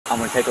I'm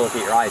going to take a look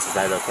at your eyes. Is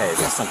that okay?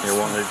 Is that something you're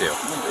willing to do? Okay,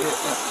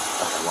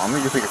 well, I'm going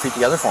to put your feet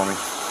together for me.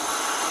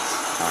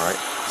 Alright.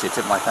 See the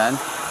tip of my pen?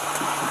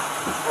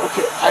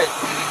 Okay,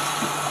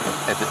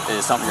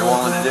 Is it something you're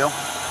willing to do?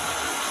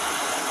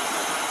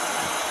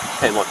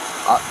 Okay, look.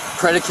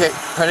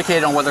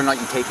 Predicated on whether or not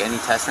you take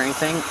any tests or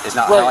anything is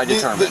not how I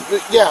determine.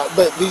 Yeah,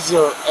 but these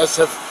are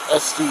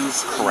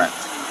SFSDs. Correct.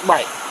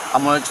 Right.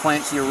 I'm going to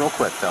explain it to you real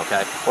quick, though,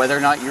 okay? Whether or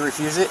not you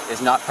refuse it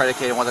is not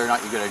predicated on whether or not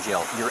you go to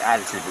jail. Your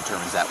attitude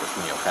determines that with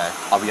me, okay?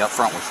 I'll be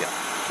upfront with you.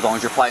 As long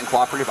as you're polite and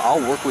cooperative,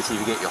 I'll work with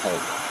you to get you home,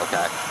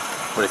 okay?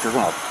 But if you're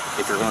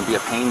gonna be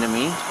a pain to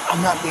me,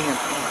 I'm not being a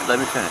pain. let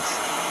me finish.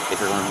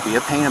 If you're gonna be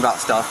a pain about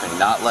stuff and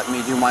not let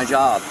me do my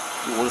job,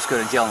 we'll just go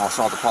to jail and I'll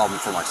solve the problem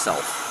for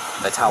myself.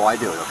 That's how I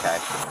do it, okay?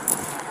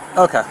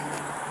 Okay.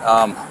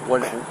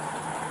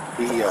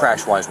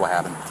 Crash-wise, what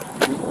happened?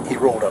 He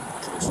rolled up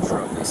to this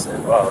truck. They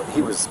said, well,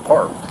 he was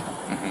parked.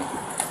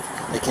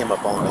 They came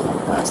up on him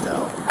and passed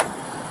out.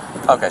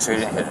 Okay, so he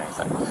didn't hit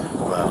anything.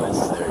 Well,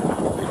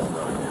 we don't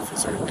know if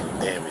it's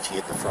damage. He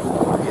hit the front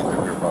bumper, he hit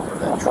the rear bumper of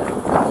that truck,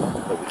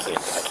 but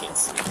I can't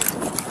see it.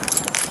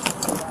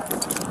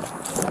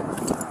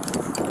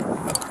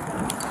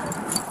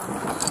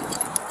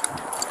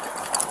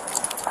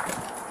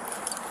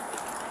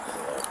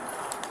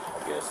 I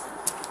guess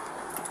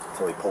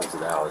until he pulls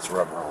it out, it's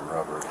rubber on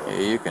rubber. Yeah,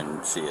 you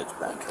can see it's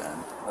bent then.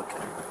 Okay.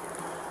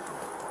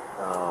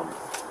 And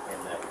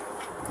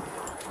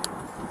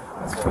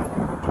that's what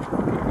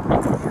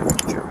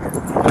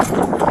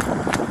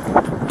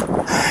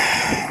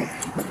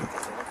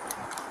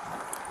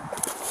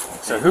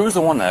So who's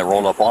the one that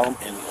rolled up on him?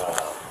 And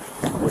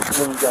which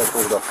one you guys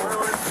rolled up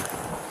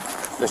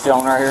on? This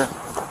gentleman right here?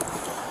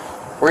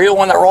 Were you the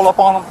one that rolled up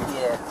on him?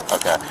 Yeah.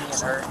 Okay. He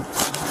hurt.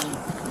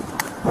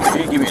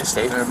 Can you give me a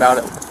statement about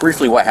it?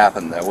 Briefly, what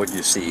happened though? What did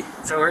you see?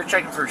 So we're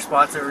checking for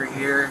spots over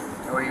here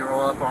where you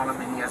roll up on him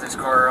and he has his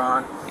car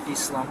on. He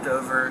slumped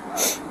over.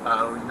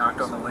 We knocked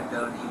on the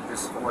window and he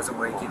just wasn't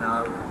waking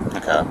up.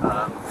 Okay.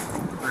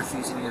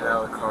 Refusing to get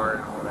out of the car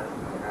and all that.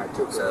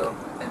 So,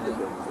 and then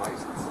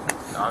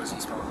obviously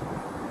he smelled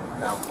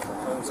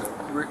alcohol. So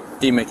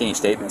Did he make any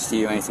statements to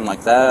you, anything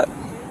like that?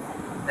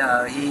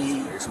 no,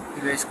 he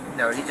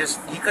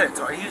couldn't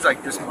talk. He was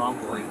like just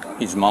mumbling.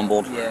 He's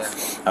mumbled? Yeah.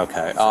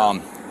 Okay.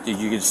 Did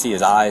you get to see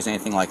his eyes,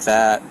 anything like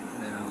that?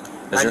 No.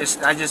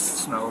 I just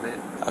smelled it.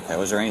 Okay.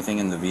 Was there anything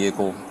in the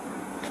vehicle?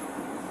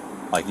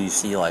 Like you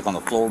see, like on the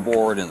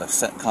floorboard and the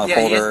set kind of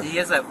folder? He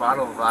has that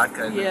bottle of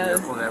vodka in the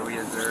vehicle that we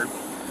observed.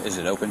 Is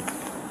it open?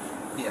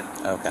 Yeah.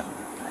 Okay.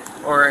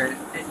 Or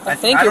I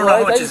think you're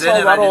right. I just saw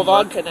a bottle of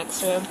vodka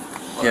next to him.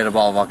 You had a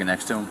bottle of vodka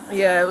next to him?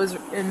 Yeah, it was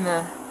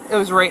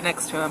right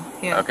next to him.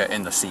 Yeah. Okay,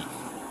 in the seat.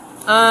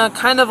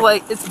 Kind of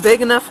like it's big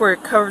enough where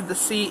it covered the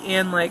seat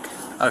and like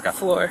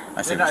floor.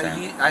 I see what you're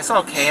saying. I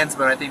saw cans,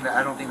 but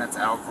I don't think that's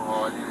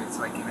alcohol. I think it's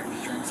like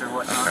energy drinks or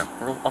whatnot.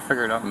 Okay, I'll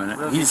figure it out in a minute.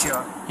 We'll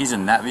He's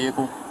in that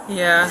vehicle?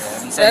 Yeah.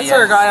 He said That's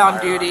our guy on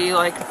duty,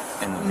 like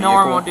In the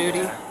normal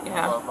vehicle? duty.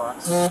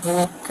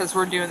 Yeah. Because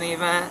we're doing the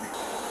event.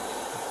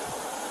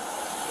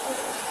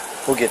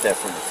 We'll get that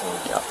from the phone.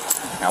 Yeah.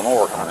 I'm gonna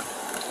work on it.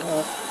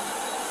 Well,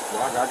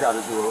 I got to get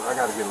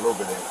a little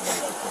bit of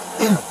information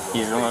from him.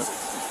 He's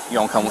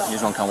gonna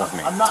come with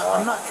me. I'm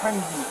not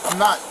trying to be. I'm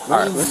not. All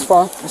right. It's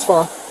fine. It's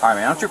fine. Alright,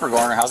 man, I'm Trooper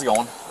Garner. How's it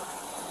going?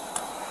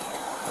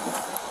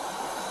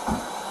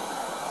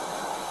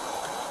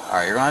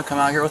 Alright, you're gonna come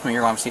out here with me.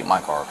 You're gonna have a seat in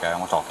my car, okay? I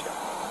wanna talk to you.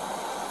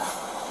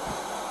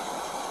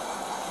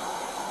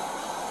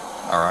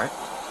 Alright.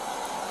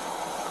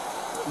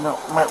 No,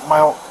 my.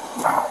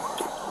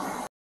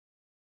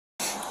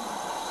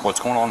 What's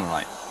going on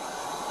tonight?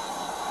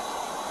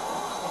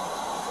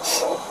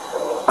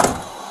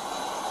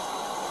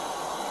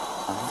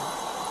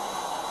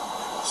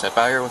 Step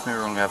out here with me.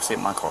 We're gonna have a seat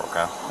in my car,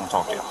 okay? I wanna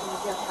talk to you.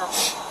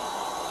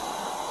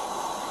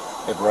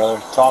 Hey, brother,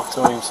 talk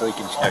to him so he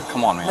can Yeah,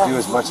 come on, man. do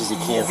as much as he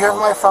can. You have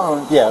my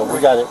phone. Yeah, we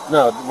got it.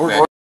 No,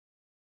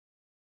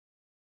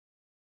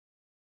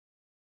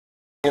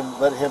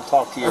 let him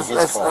talk to you in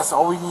his car. That's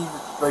all we need.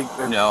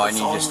 No, I need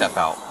you to step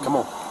out. Come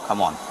on.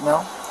 Come on.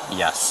 No.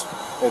 Yes.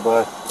 Hey,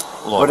 bud.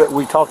 Look,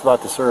 We talked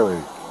about this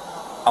earlier.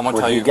 I'm gonna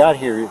tell When you. you got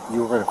here,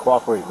 you were going to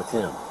cooperate with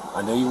him.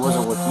 I know you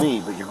wasn't with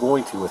me, but you're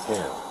going to with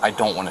him. I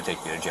don't want to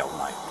take you to jail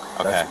tonight,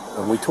 okay?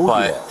 And we told you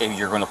But that. if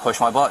you're going to push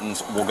my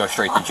buttons, we'll go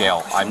straight to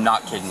jail. I'm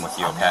not kidding with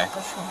you, okay?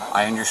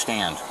 I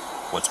understand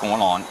what's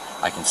going on.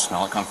 I can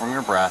smell it come from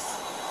your breath.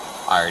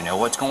 I already know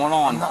what's going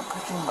on. I'm not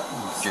pushing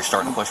buttons. You're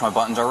starting to push my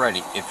buttons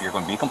already. If you're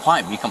going to be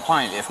compliant, be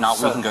compliant. If not,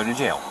 we can go to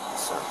jail.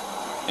 Sir.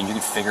 And you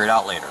can figure it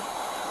out later,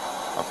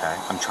 okay?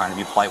 I'm trying to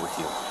be polite with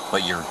you.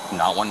 But you're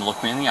not wanting to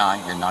look me in the eye.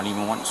 You're not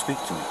even wanting to speak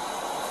to me.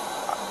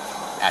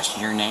 Ask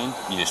you your name,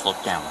 you just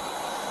look down.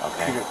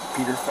 Okay.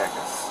 Peter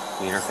Fegus.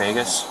 Peter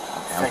Fegus?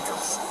 Okay.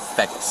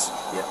 Fegus.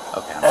 Yeah.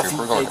 Okay, I'm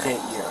Trooper Gardner. F-E-K-K,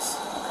 yes.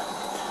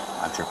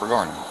 I'm Trooper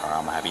Gardner. Alright,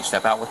 I'm gonna have you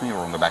step out with me, or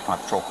we're gonna go back to my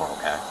patrol car,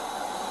 okay?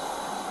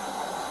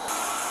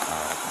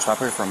 Alright, stop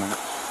here for a minute.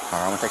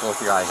 Alright, I'm gonna take a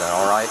look at your eyes out,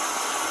 alright?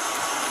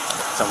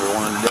 Something we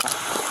wanted to do?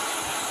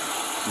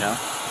 No?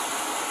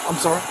 I'm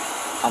sorry?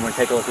 I'm going to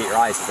take a look at your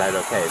eyes. Is that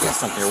okay? Is that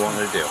something you're willing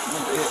to do?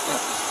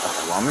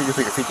 Okay, well, I'm going to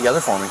put your feet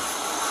together for me.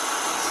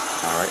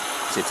 All right.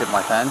 See the tip of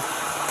my pen?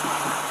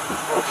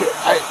 Okay,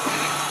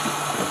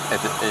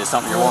 Is it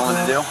something you're willing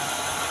to do?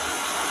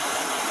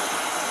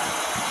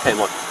 Okay,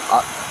 look,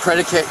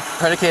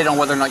 predicated on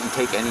whether or not you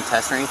take any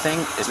test or anything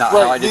is not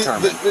how I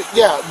determine.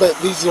 Yeah, but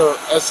these are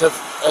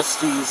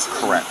SFSTs.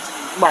 Correct.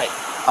 Right.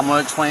 I'm going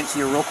to explain it to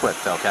you real quick,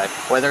 though, okay?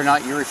 Whether or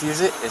not you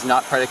refuse it is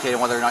not predicated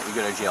on whether or not you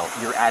go to jail.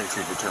 Your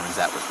attitude determines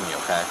that with me,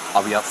 okay?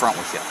 I'll be upfront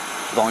with you.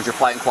 As long as you're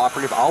polite and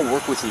cooperative, I'll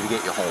work with you to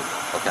get you home,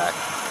 okay?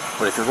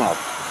 But if you're going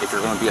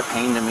to be a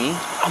pain to me,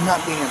 I'm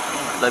not being a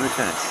pain. let me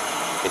finish.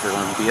 If you're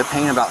going to be a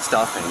pain about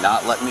stuff and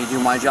not let me do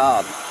my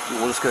job,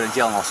 we'll just go to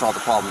jail and I'll solve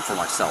the problem for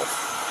myself.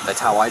 That's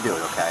how I do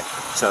it, okay?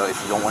 So if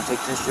you don't want to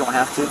take this, you don't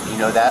have to.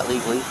 You know that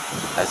legally,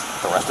 as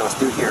the rest of us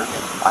do here.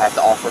 I have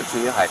to offer it to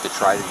you. I have to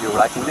try to do what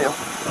I can do,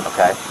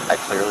 okay? I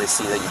clearly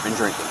see that you've been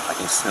drinking. I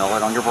can smell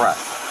it on your breath.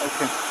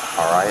 Okay.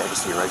 All right, I can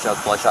see your red shot,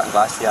 bloodshot, and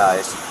glassy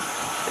eyes.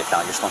 They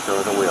found you're slumped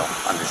over the wheel.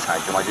 I'm just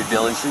trying to do my due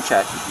diligence and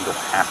check. You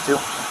don't have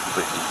to,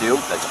 but if you do,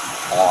 that's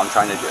all I'm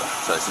trying to do.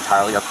 So it's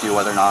entirely up to you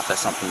whether or not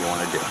that's something you want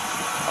to do,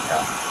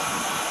 okay?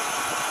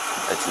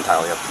 It's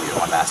entirely up to you.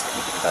 I'm asking,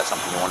 is that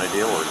something you want to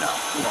do or no?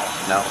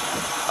 No?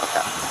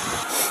 Okay.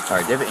 All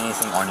right, do you have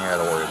anything on here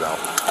to worry about?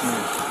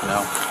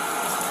 No?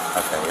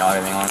 Okay, you don't have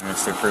anything on here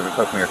to prove it,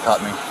 poke me or cut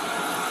me?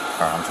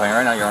 All right, I'm telling you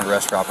right now, you're under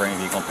arrest for operating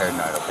a vehicle impaired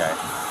tonight, okay?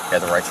 You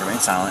have the right to remain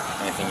silent.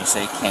 Anything you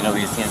say can't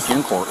be used against you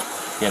in court.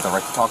 You have the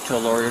right to talk to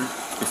a lawyer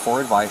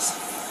before advice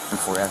and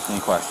before asking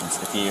any questions.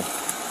 If you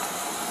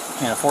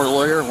can't afford a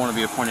lawyer, want to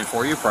be appointed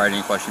for you, provide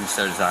any questions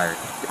so desired.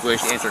 If you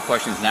wish to answer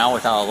questions now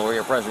without a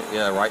lawyer present, you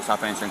have the right to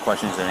stop answering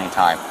questions at any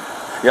time.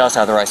 You also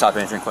have the right to stop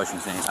answering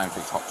questions at any time to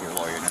talk to your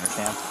lawyer, you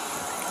understand?